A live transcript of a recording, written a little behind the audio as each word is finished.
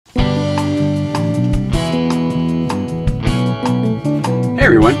Hey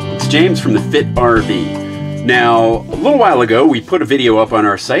everyone, it's James from the Fit RV. Now, a little while ago we put a video up on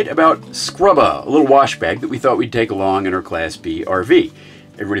our site about Scrubba, a little wash bag that we thought we'd take along in our Class B RV.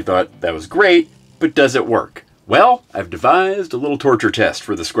 Everybody thought that was great, but does it work? Well, I've devised a little torture test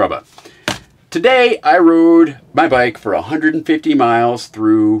for the Scrubba. Today I rode my bike for 150 miles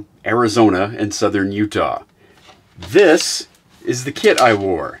through Arizona and southern Utah. This is the kit I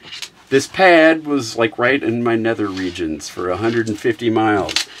wore. This pad was like right in my nether regions for 150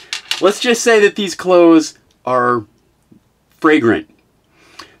 miles. Let's just say that these clothes are fragrant.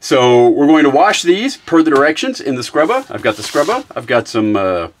 So we're going to wash these per the directions in the Scrubba. I've got the Scrubba, I've got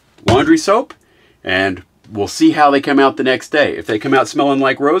some laundry soap, and we'll see how they come out the next day. If they come out smelling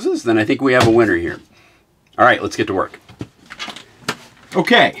like roses, then I think we have a winner here. All right, let's get to work.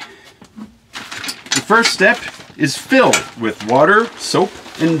 Okay, the first step is fill with water, soap,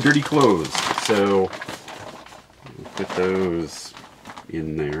 and dirty clothes. So we'll put those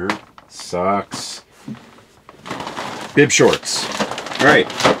in there. Socks, bib shorts. All right,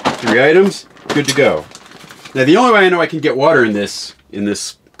 3 items, good to go. Now the only way I know I can get water in this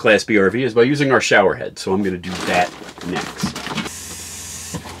Class B RV is by using our shower head. So I'm going to do that next.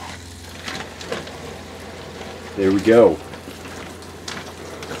 There we go.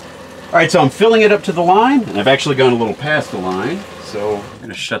 All right, so I'm filling it up to the line, and I've actually gone a little past the line, so I'm going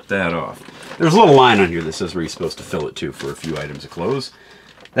to shut that off. There's a little line on here that says where you're supposed to fill it to for a few items of clothes.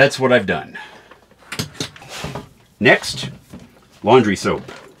 That's what I've done. Next, laundry soap.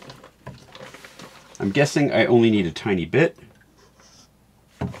 I'm guessing I only need a tiny bit.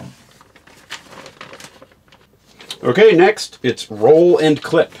 Okay, next, it's roll and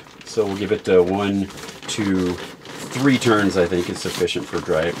clip. So we'll give it 1, 2, 3 turns, I think, is sufficient for a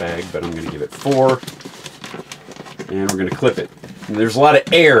dry bag, but I'm going to give it 4. And we're going to clip it. And there's a lot of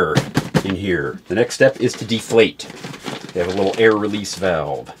air in here. The next step is to deflate. They have a little air release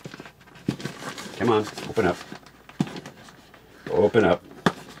valve. Come on, open up. Open up.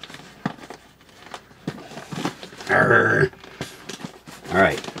 Arrgh. All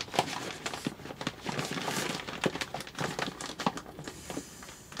right.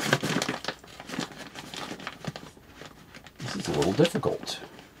 It's a little difficult.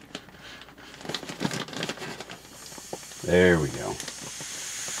 There we go.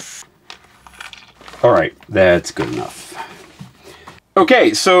 All right, that's good enough.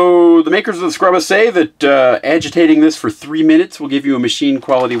 Okay, so the makers of the Scrubba say that agitating this for 3 minutes will give you a machine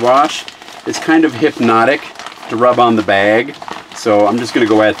quality wash. It's kind of hypnotic to rub on the bag, so I'm just going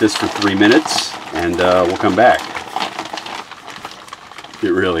to go at this for 3 minutes and we'll come back.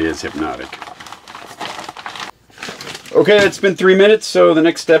 It really is hypnotic. Okay, it's been 3 minutes, so the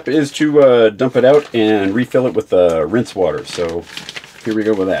next step is to dump it out and refill it with rinse water. So here we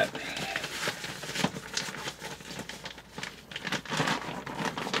go with that.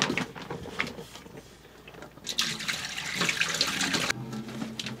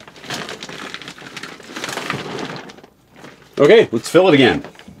 Okay, let's fill it again.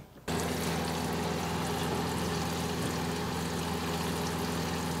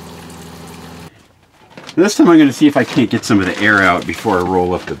 This time I'm going to see if I can't get some of the air out before I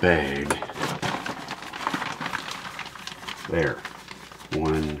roll up the bag. There.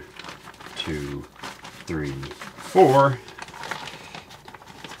 1, 2, 3, 4.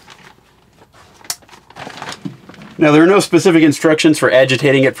 Now there are no specific instructions for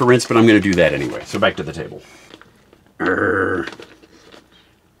agitating it for rinse, but I'm going to do that anyway. So back to the table.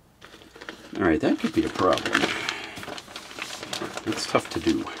 Alright, that could be a problem. It's tough to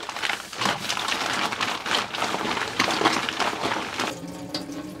do.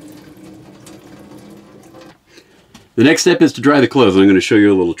 The next step is to dry the clothes. I'm going to show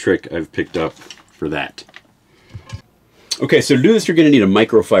you a little trick I've picked up for that. Okay, so to do this you're going to need a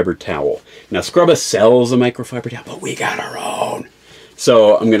microfiber towel. Now Scrubba sells a microfiber towel, but we got our own.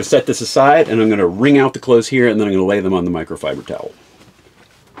 So I'm going to set this aside and I'm going to wring out the clothes here and then I'm going to lay them on the microfiber towel.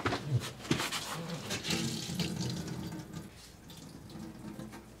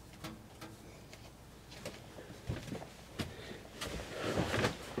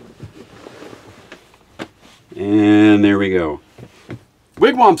 And there we go.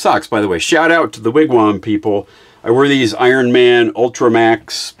 Wigwam socks, by the way. Shout out to the Wigwam people. I wore these Iron Man Ultra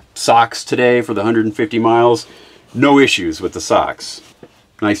Max socks today for the 150 miles. No issues with the socks.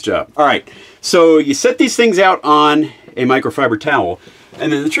 Nice job. All right, so you set these things out on a microfiber towel,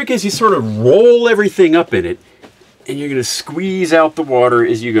 and then the trick is you sort of roll everything up in it, and you're going to squeeze out the water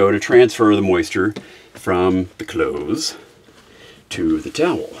as you go to transfer the moisture from the clothes to the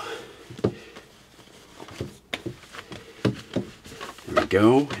towel. There we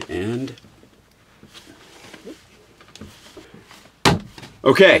go, and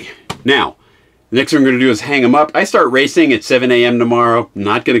Okay, now, the next thing I'm going to do is hang them up. I start racing at 7 a.m. tomorrow. I'm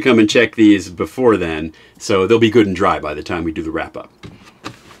not going to come and check these before then, so they'll be good and dry by the time we do the wrap up.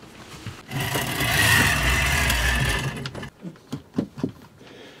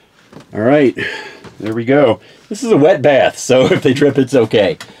 All right, there we go. This is a wet bath, so if they trip, it's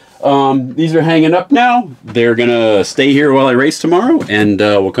okay. These are hanging up now. They're going to stay here while I race tomorrow, and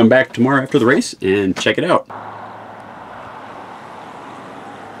we'll come back tomorrow after the race and check it out.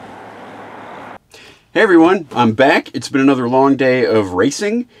 Hey everyone, I'm back. It's been another long day of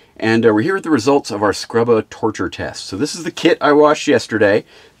racing, and we're here with the results of our Scrubba torture test. So this is the kit I washed yesterday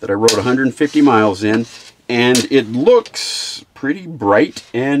that I rode 150 miles in, and it looks pretty bright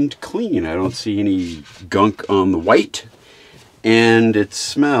and clean. I don't see any gunk on the white, and it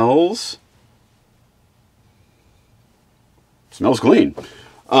smells clean.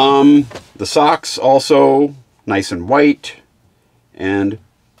 The socks also nice and white, and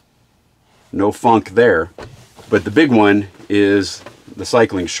no funk there. But the big one is the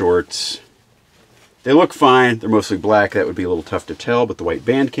cycling shorts. They look fine. They're mostly black. That would be a little tough to tell, but the white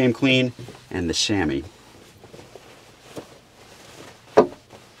band came clean, and the chamois.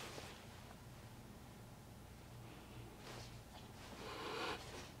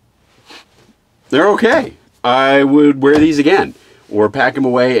 They're okay. I would wear these again, or pack them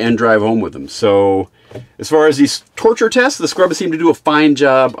away and drive home with them. So as far as these torture tests, the Scrubba seemed to do a fine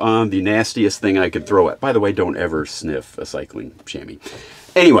job on the nastiest thing I could throw at. By the way, don't ever sniff a cycling chamois.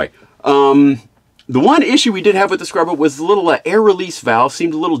 Anyway, the one issue we did have with the Scrubba was the little air release valve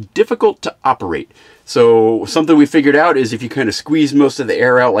seemed a little difficult to operate. So something we figured out is if you kind of squeeze most of the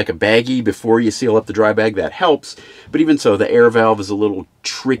air out like a baggie before you seal up the dry bag, that helps. But even so, the air valve is a little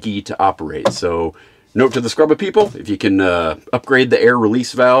tricky to operate. So note to the Scrubba people, if you can upgrade the air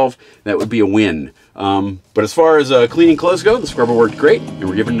release valve, that would be a win. But as far as cleaning clothes go, the Scrubba worked great, and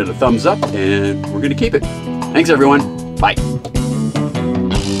we're giving it a thumbs up, and we're going to keep it. Thanks, everyone. Bye.